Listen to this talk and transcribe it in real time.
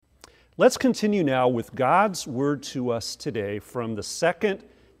Let's continue now with God's word to us today from the second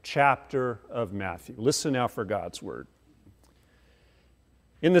chapter of Matthew. Listen now for God's word.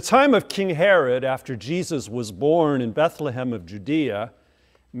 In the time of King Herod, after Jesus was born in Bethlehem of Judea,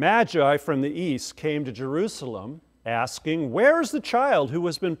 Magi from the east came to Jerusalem, asking, "Where is the child who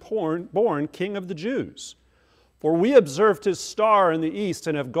has been born King of the Jews? For we observed his star in the east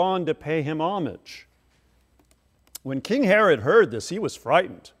and have gone to pay him homage." When King Herod heard this, he was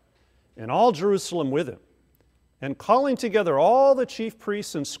frightened, and all Jerusalem with him. And calling together all the chief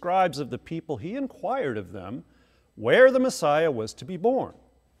priests and scribes of the people, he inquired of them where the Messiah was to be born.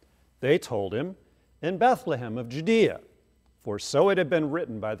 They told him, "In Bethlehem of Judea, for so it had been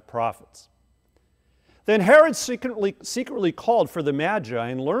written by the prophets." Then Herod secretly called for the Magi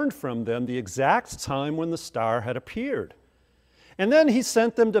and learned from them the exact time when the star had appeared. And then he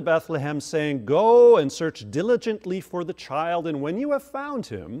sent them to Bethlehem, saying, "Go and search diligently for the child, and when you have found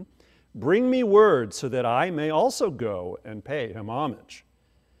him, bring me word so that I may also go and pay him homage."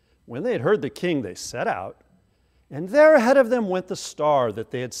 When they had heard the king, they set out, and there ahead of them went the star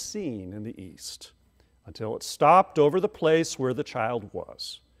that they had seen in the east, until it stopped over the place where the child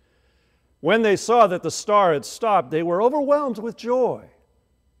was. When they saw that the star had stopped, they were overwhelmed with joy.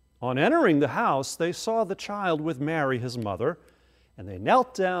 On entering the house, they saw the child with Mary, his mother, and they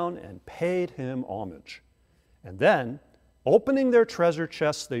knelt down and paid him homage. And then, opening their treasure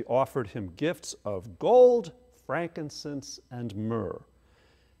chests, they offered him gifts of gold, frankincense, and myrrh.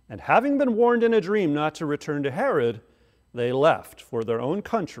 And having been warned in a dream not to return to Herod, they left for their own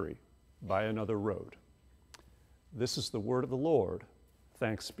country by another road. This is the word of the Lord.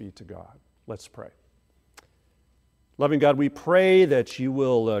 Thanks be to God. Let's pray. Loving God, we pray that you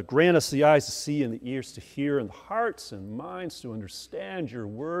will grant us the eyes to see and the ears to hear and the hearts and minds to understand your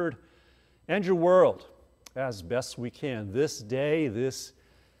word and your world as best we can this day, this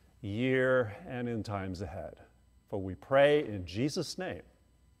year, and in times ahead. For we pray in Jesus' name.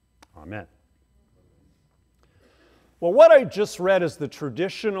 Amen. Well, what I just read is the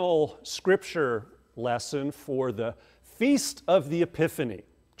traditional scripture lesson for the Feast of the Epiphany,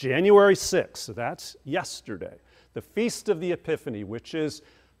 January 6th, so that's yesterday. The Feast of the Epiphany, which is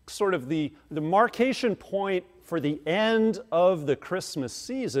sort of the marcation point for the end of the Christmas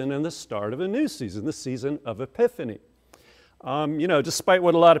season and the start of a new season, the season of Epiphany. Despite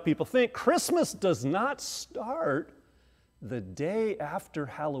what a lot of people think, Christmas does not start the day after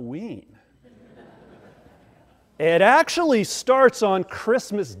Halloween. It actually starts on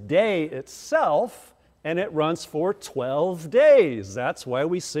Christmas Day itself, and it runs for 12 days. That's why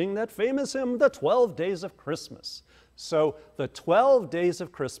we sing that famous hymn, the 12 Days of Christmas. So the 12 days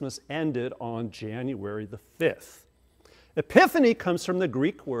of Christmas ended on January the 5th. Epiphany comes from the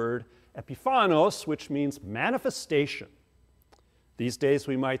Greek word epiphanos, which means manifestation. These days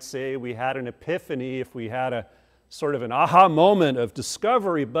we might say we had an epiphany if we had a sort of an aha moment of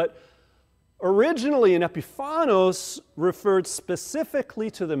discovery, but originally, an epiphanos referred specifically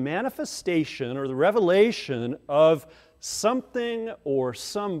to the manifestation or the revelation of something or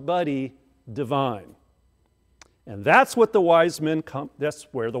somebody divine. And that's where the wise men come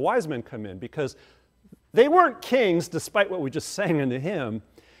in, because they weren't kings, despite what we just sang in the hymn.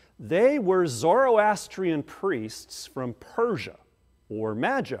 They were Zoroastrian priests from Persia, or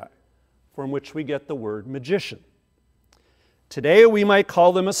magi, from which we get the word magician. Today we might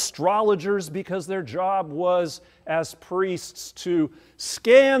call them astrologers because their job was, as priests, to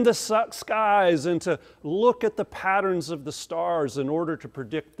scan the skies and to look at the patterns of the stars in order to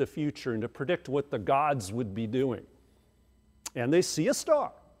predict the future and to predict what the gods would be doing. And they see a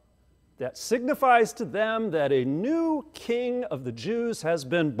star that signifies to them that a new king of the Jews has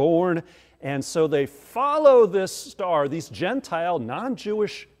been born, and so they follow this star. These Gentile,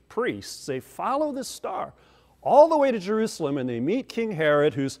 non-Jewish priests, they follow this star all the way to Jerusalem, and they meet King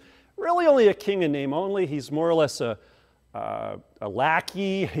Herod, who's really only a king in name only. He's more or less a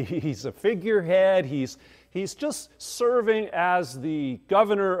lackey. He's a figurehead. He's just serving as the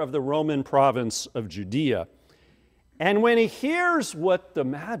governor of the Roman province of Judea. And when he hears what the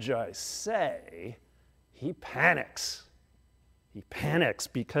Magi say, he panics. He panics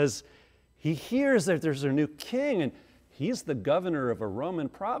because he hears that there's a new king, and he's the governor of a Roman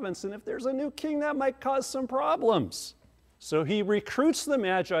province, and if there's a new king, that might cause some problems. So he recruits the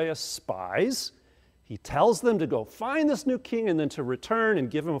Magi as spies. He tells them to go find this new king and then to return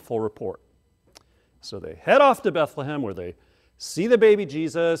and give him a full report. So they head off to Bethlehem, where they see the baby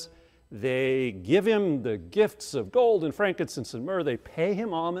Jesus. They give him the gifts of gold and frankincense and myrrh. They pay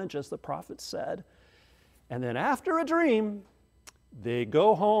him homage, as the prophet said. And then after a dream, they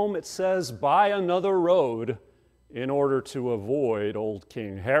go home, it says, by another road, in order to avoid old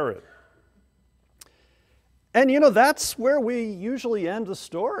King Herod. And you know, that's where we usually end the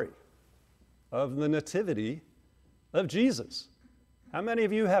story of the nativity of Jesus. How many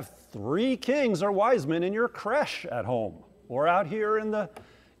of you have 3 kings or wise men in your creche at home or out here in the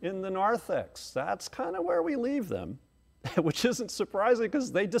narthex? That's kind of where we leave them, which isn't surprising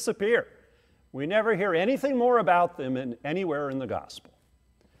because they disappear. We never hear anything more about them anywhere in the gospel.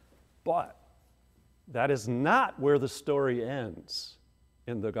 But that is not where the story ends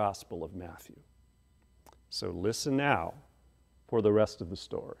in the Gospel of Matthew. So listen now for the rest of the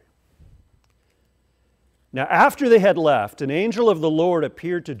story. Now, after they had left, an angel of the Lord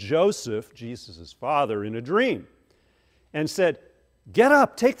appeared to Joseph, Jesus' father, in a dream and said, "Get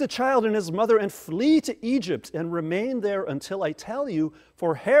up, take the child and his mother and flee to Egypt and remain there until I tell you,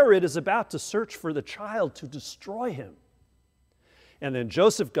 for Herod is about to search for the child to destroy him." And then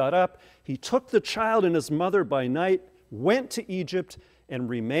Joseph got up, he took the child and his mother by night, went to Egypt, and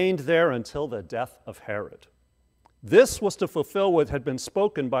remained there until the death of Herod. This was to fulfill what had been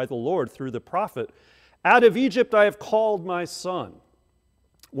spoken by the Lord through the prophet, "Out of Egypt I have called my son."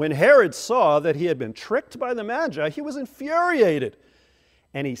 When Herod saw that he had been tricked by the Magi, he was infuriated,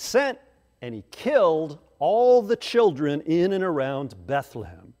 and he sent and he killed all the children in and around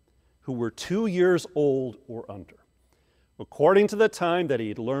Bethlehem who were 2 years old or under, according to the time that he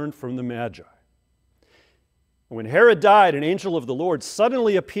had learned from the Magi. When Herod died, an angel of the Lord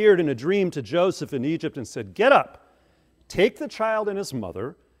suddenly appeared in a dream to Joseph in Egypt and said, "Get up, take the child and his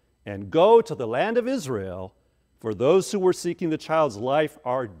mother, and go to the land of Israel, for those who were seeking the child's life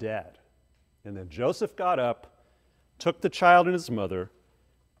are dead." And then Joseph got up, took the child and his mother,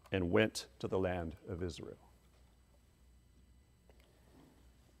 and went to the land of Israel.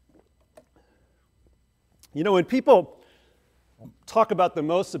 You know, when people talk about the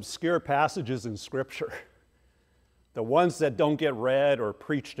most obscure passages in Scripture, the ones that don't get read or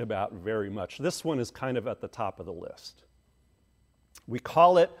preached about very much, this one is kind of at the top of the list. We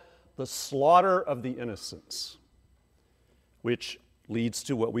call it the slaughter of the innocents, which leads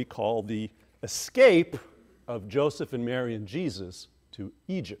to what we call the escape of Joseph and Mary and Jesus to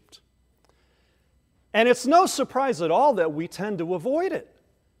Egypt. And it's no surprise at all that we tend to avoid it,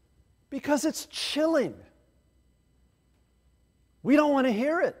 because it's chilling. We don't want to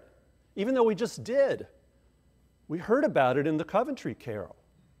hear it, even though we just did. We heard about it in the Coventry Carol,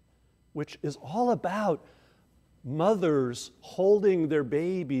 which is all about mothers holding their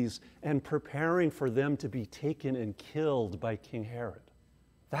babies and preparing for them to be taken and killed by King Herod.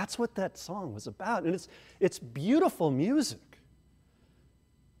 That's what that song was about. And it's beautiful music,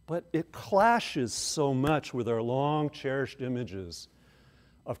 but it clashes so much with our long cherished images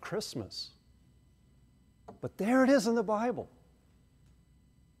of Christmas. But there it is in the Bible.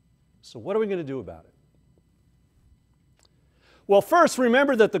 So what are we going to do about it? Well, first,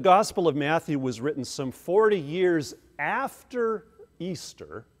 remember that the Gospel of Matthew was written some 40 years after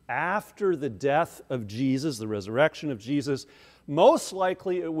Easter, after the death of Jesus, the resurrection of Jesus. Most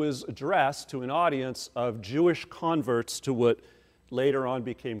likely it was addressed to an audience of Jewish converts to what later on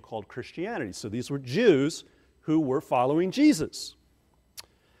became called Christianity. So these were Jews who were following Jesus.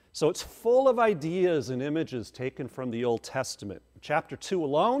 So it's full of ideas and images taken from the Old Testament. Chapter 2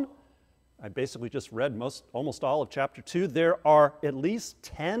 alone, I basically just read almost all of chapter 2. There are at least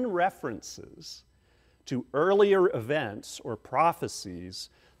 10 references to earlier events or prophecies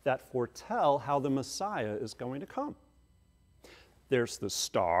that foretell how the Messiah is going to come. There's the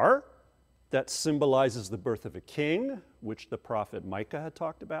star that symbolizes the birth of a king, which the prophet Micah had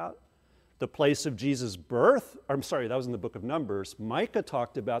talked about. The place of Jesus' birth, that was in the book of Numbers. Micah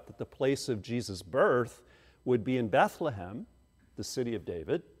talked about that the place of Jesus' birth would be in Bethlehem, the city of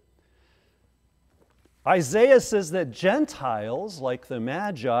David. Isaiah says that Gentiles, like the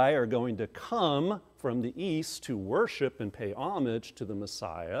Magi, are going to come from the east to worship and pay homage to the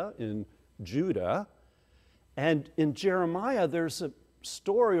Messiah in Judah. And in Jeremiah, there's a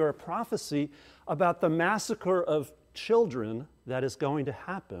story or a prophecy about the massacre of children that is going to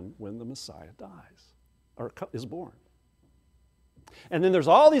happen when the Messiah dies or is born. And then there's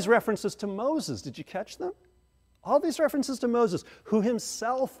all these references to Moses. Did you catch them? All these references to Moses, who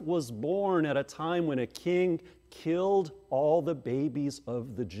himself was born at a time when a king killed all the babies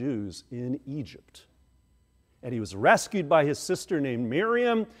of the Jews in Egypt. And he was rescued by his sister named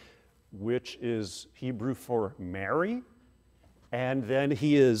Miriam, which is Hebrew for Mary. And then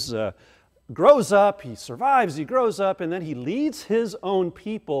he grows up, he survives, he grows up, and then he leads his own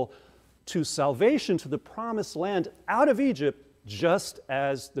people to salvation, to the promised land out of Egypt, just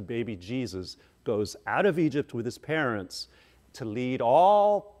as the baby Jesus goes out of Egypt with his parents to lead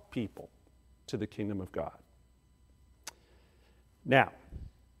all people to the kingdom of God. Now,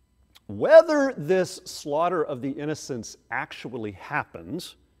 Whether this slaughter of the innocents actually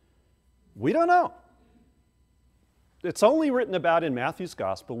happened, we don't know. It's only written about in Matthew's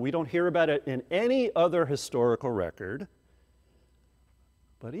gospel. We don't hear about it in any other historical record.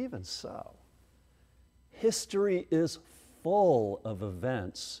 But even so, history is full of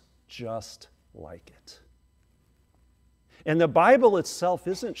events just like it. And the Bible itself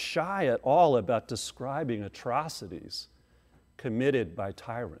isn't shy at all about describing atrocities committed by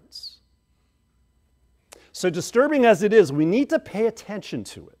tyrants. So disturbing as it is, we need to pay attention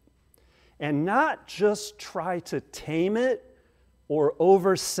to it and not just try to tame it or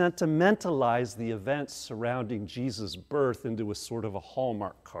over-sentimentalize the events surrounding Jesus' birth into a sort of a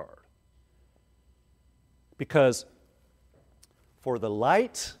Hallmark card. Because for the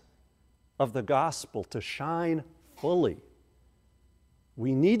light of the gospel to shine fully,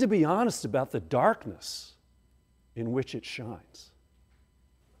 we need to be honest about the darkness in which it shines.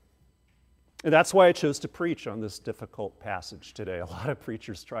 And that's why I chose to preach on this difficult passage today. A lot of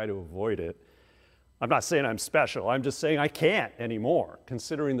preachers try to avoid it. I'm not saying I'm special. I'm just saying I can't anymore,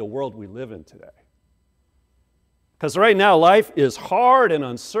 considering the world we live in today. Because right now, life is hard and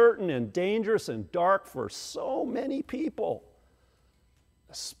uncertain and dangerous and dark for so many people,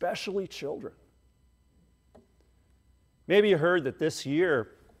 especially children. Maybe you heard that this year,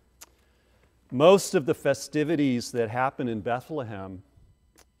 most of the festivities that happen in Bethlehem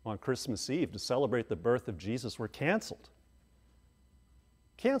on Christmas Eve to celebrate the birth of Jesus were canceled.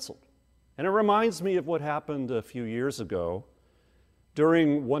 Canceled. And it reminds me of what happened a few years ago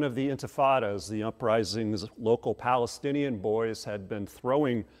during one of the intifadas, the uprisings. Local Palestinian boys had been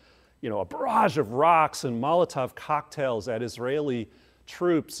throwing, a barrage of rocks and Molotov cocktails at Israeli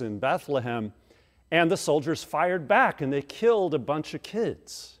troops in Bethlehem, and the soldiers fired back and they killed a bunch of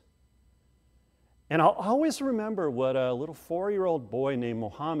kids. And I'll always remember what a little 4-year-old boy named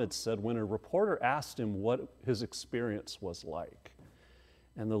Mohammed said when a reporter asked him what his experience was like.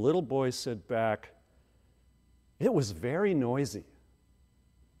 And the little boy said back, "It was very noisy."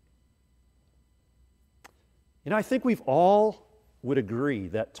 I think we've all would agree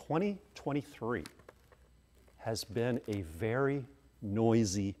that 2023 has been a very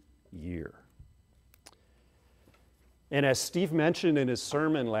noisy year. And as Steve mentioned in his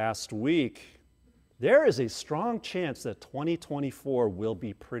sermon last week, there is a strong chance that 2024 will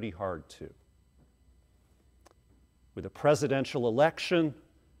be pretty hard too. With a presidential election,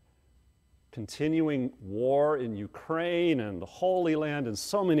 continuing war in Ukraine and the Holy Land and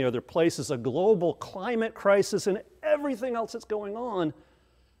so many other places, a global climate crisis and everything else that's going on,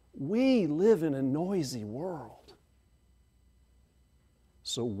 we live in a noisy world.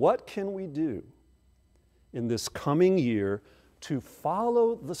 So what can we do in this coming year to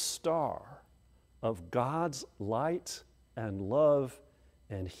follow the star of God's light and love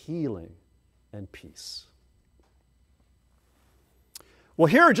and healing and peace? Well,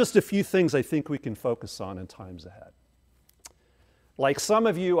 here are just a few things I think we can focus on in times ahead. Like some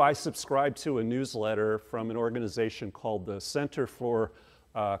of you, I subscribe to a newsletter from an organization called the Center for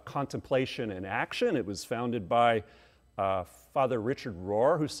Contemplation and Action. It was founded by Father Richard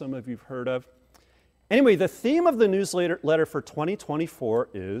Rohr, who some of you have heard of. Anyway, the theme of the newsletter for 2024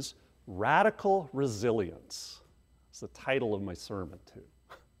 is Radical Resilience. It's the title of my sermon, too.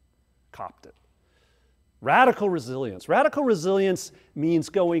 Copped it. Radical resilience. Radical resilience means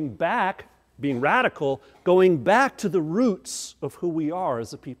going back, being radical, going back to the roots of who we are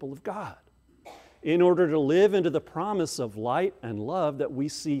as a people of God, in order to live into the promise of light and love that we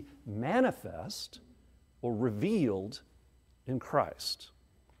see manifest or revealed in Christ.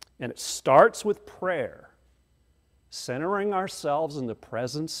 And it starts with prayer, centering ourselves in the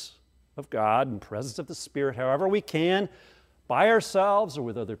presence of God and presence of the Spirit, however we can, by ourselves or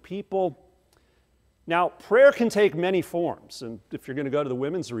with other people. Now, prayer can take many forms, and if you're going to go to the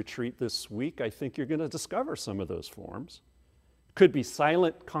women's retreat this week, I think you're going to discover some of those forms. It could be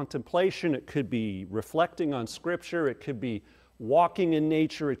silent contemplation, it could be reflecting on Scripture, it could be walking in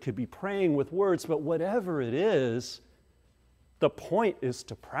nature, it could be praying with words, but whatever it is, the point is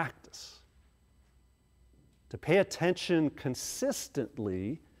to practice, to pay attention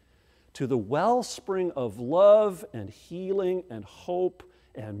consistently to the wellspring of love and healing and hope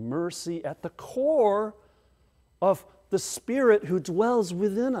and mercy at the core of the Spirit who dwells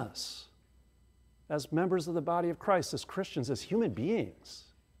within us as members of the body of Christ, as Christians, as human beings.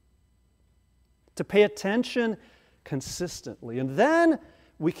 To pay attention consistently. And then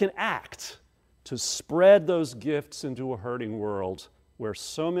we can act to spread those gifts into a hurting world where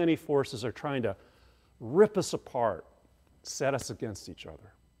so many forces are trying to rip us apart, set us against each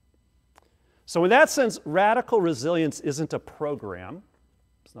other. So in that sense, radical resilience isn't a program.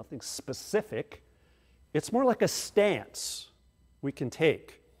 It's nothing specific. It's more like a stance we can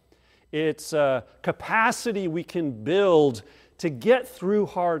take. It's a capacity we can build to get through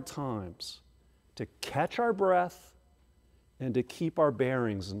hard times, to catch our breath, and to keep our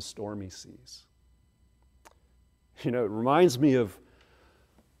bearings in stormy seas. You know, it reminds me of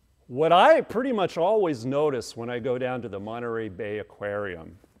what I pretty much always notice when I go down to the Monterey Bay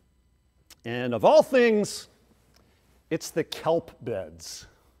Aquarium. And of all things, it's the kelp beds.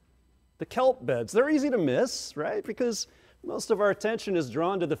 The kelp beds, they're easy to miss, right? Because most of our attention is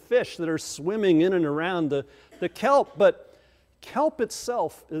drawn to the fish that are swimming in and around the kelp. But kelp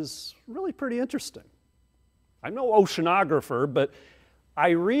itself is really pretty interesting. I'm no oceanographer, but I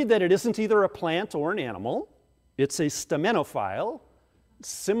read that it isn't either a plant or an animal. It's a stamenophile,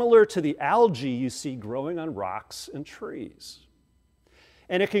 similar to the algae you see growing on rocks and trees.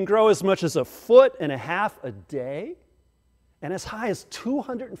 And it can grow as much as 1.5 feet a day, and as high as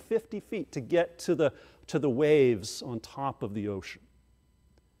 250 feet to get to the waves on top of the ocean.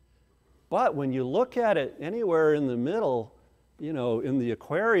 But when you look at it anywhere in the middle, you know, in the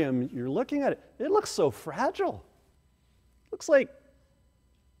aquarium, you're looking at it, it looks so fragile. It looks like,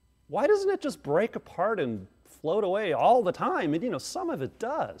 why doesn't it just break apart and float away all the time? And you know, some of it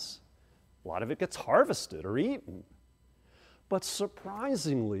does. A lot of it gets harvested or eaten. But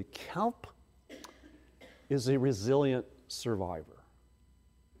surprisingly, kelp is a resilient survivor.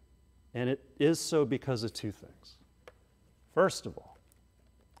 And it is so because of two things. First of all,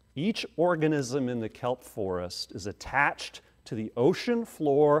 each organism in the kelp forest is attached to the ocean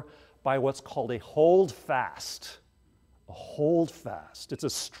floor by what's called a holdfast. A holdfast. It's a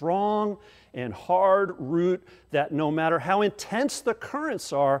strong and hard root that, no matter how intense the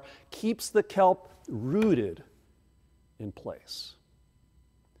currents are, keeps the kelp rooted in place.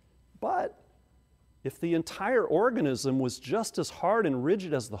 But if the entire organism was just as hard and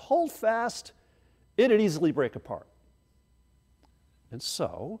rigid as the holdfast, it'd easily break apart. And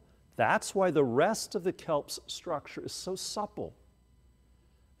so, that's why the rest of the kelp's structure is so supple.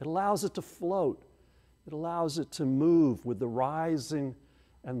 It allows it to float. It allows it to move with the rising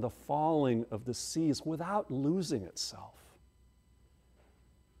and the falling of the seas without losing itself.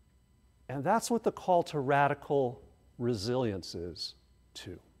 And that's what the call to radical resilience is,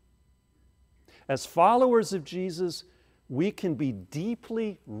 too. As followers of Jesus, we can be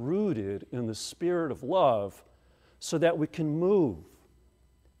deeply rooted in the spirit of love so that we can move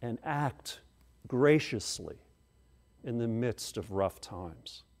and act graciously in the midst of rough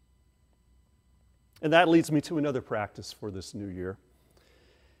times. And that leads me to another practice for this new year.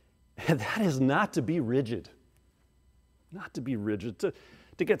 And that is not to be rigid. Not to be rigid. To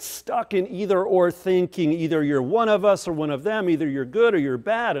get stuck in either or thinking, either you're one of us or one of them, either you're good or you're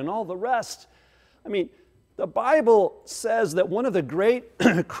bad, and all the rest. I mean, the Bible says that one of the great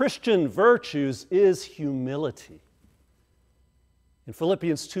Christian virtues is humility. In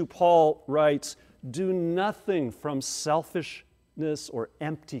Philippians 2, Paul writes, "Do nothing from selfishness or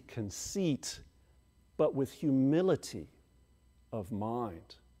empty conceit, but with humility of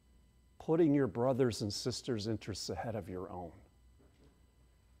mind, putting your brothers and sisters' interests ahead of your own."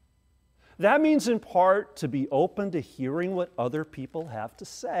 That means in part to be open to hearing what other people have to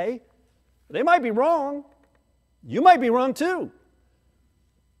say. They might be wrong. You might be wrong too.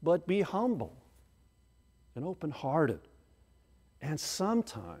 But be humble and open-hearted. And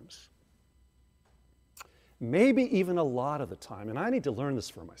sometimes, maybe even a lot of the time, and I need to learn this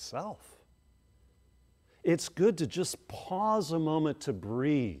for myself, it's good to just pause a moment to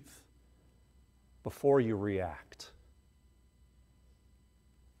breathe before you react.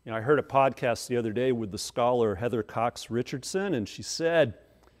 You know, I heard a podcast the other day with the scholar Heather Cox Richardson, and she said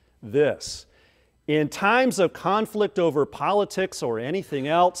this: in times of conflict over politics or anything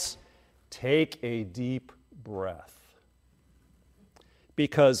else, take a deep breath.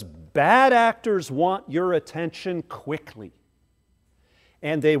 Because bad actors want your attention quickly,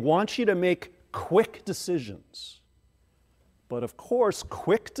 and they want you to make quick decisions. But of course,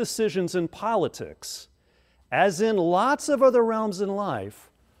 quick decisions in politics, as in lots of other realms in life,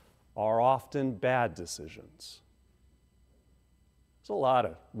 are often bad decisions. There's a lot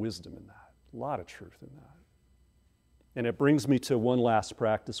of wisdom in that, a lot of truth in that. And it brings me to one last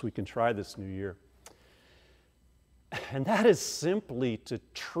practice we can try this new year. And that is simply to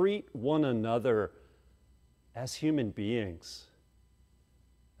treat one another as human beings,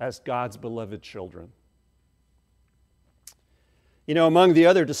 as God's beloved children. You know, among the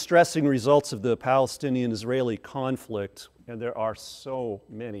other distressing results of the Palestinian-Israeli conflict, and there are so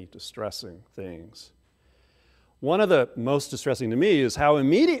many distressing things, One of the most distressing to me is how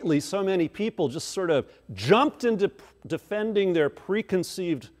immediately so many people just sort of jumped into defending their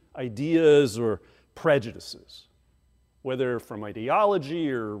preconceived ideas or prejudices, whether from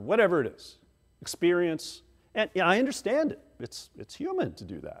ideology or whatever it is, experience. And I understand it. It's human to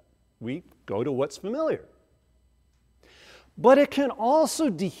do that. We go to what's familiar. But it can also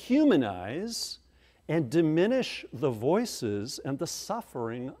dehumanize and diminish the voices and the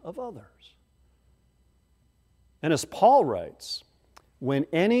suffering of others. And as Paul writes, when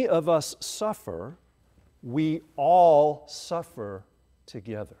any of us suffer, we all suffer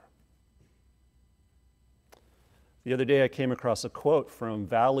together. The other day I came across a quote from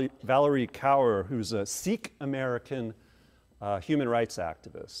Valerie Kaur, who's a Sikh American human rights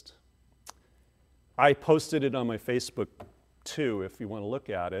activist. I posted it on my Facebook too, if you want to look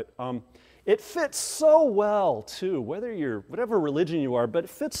at it. It fits so well, too, whatever religion you are, but it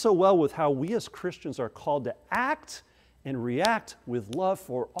fits so well with how we as Christians are called to act and react with love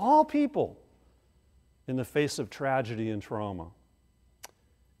for all people in the face of tragedy and trauma.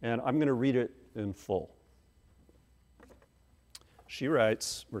 And I'm going to read it in full. She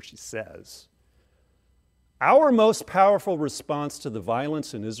writes, or she says, "Our most powerful response to the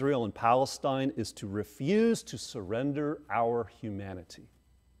violence in Israel and Palestine is to refuse to surrender our humanity.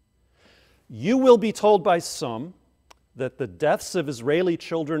 You will be told by some that the deaths of Israeli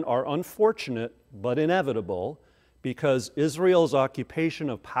children are unfortunate but inevitable because Israel's occupation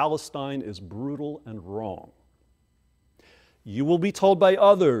of Palestine is brutal and wrong. You will be told by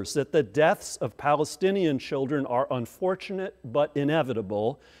others that the deaths of Palestinian children are unfortunate but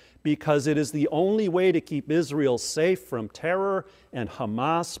inevitable because it is the only way to keep Israel safe from terror, and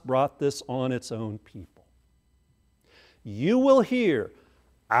Hamas brought this on its own people. You will hear,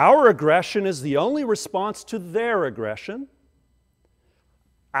 our aggression is the only response to their aggression.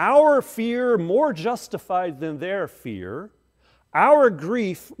 Our fear more justified than their fear. Our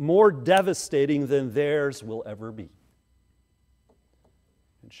grief more devastating than theirs will ever be."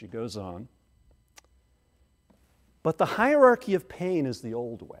 And she goes on, "But the hierarchy of pain is the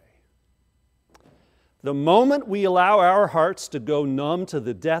old way. The moment we allow our hearts to go numb to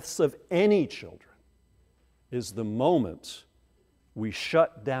the deaths of any children is the moment we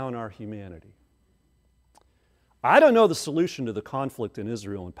shut down our humanity. I don't know the solution to the conflict in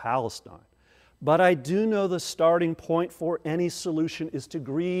Israel and Palestine, but I do know the starting point for any solution is to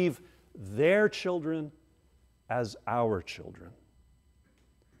grieve their children as our children.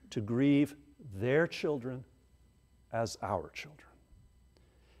 To grieve their children as our children.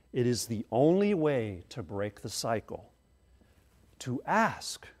 It is the only way to break the cycle. To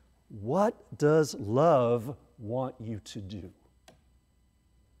ask, what does love want you to do?"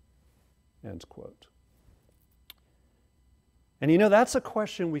 End quote. And you know, that's a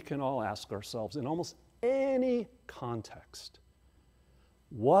question we can all ask ourselves in almost any context.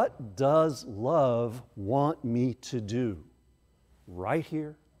 What does love want me to do right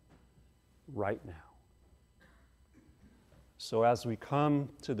here, right now? So as we come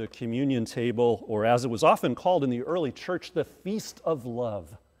to the communion table, or as it was often called in the early church, the feast of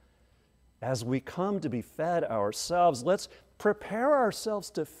love, as we come to be fed ourselves, let's prepare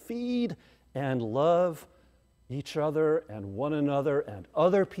ourselves to feed and love each other and one another and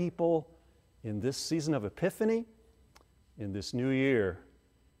other people in this season of Epiphany, in this new year,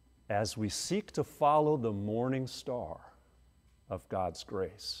 as we seek to follow the morning star of God's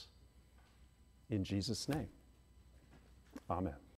grace. In Jesus' name, amen.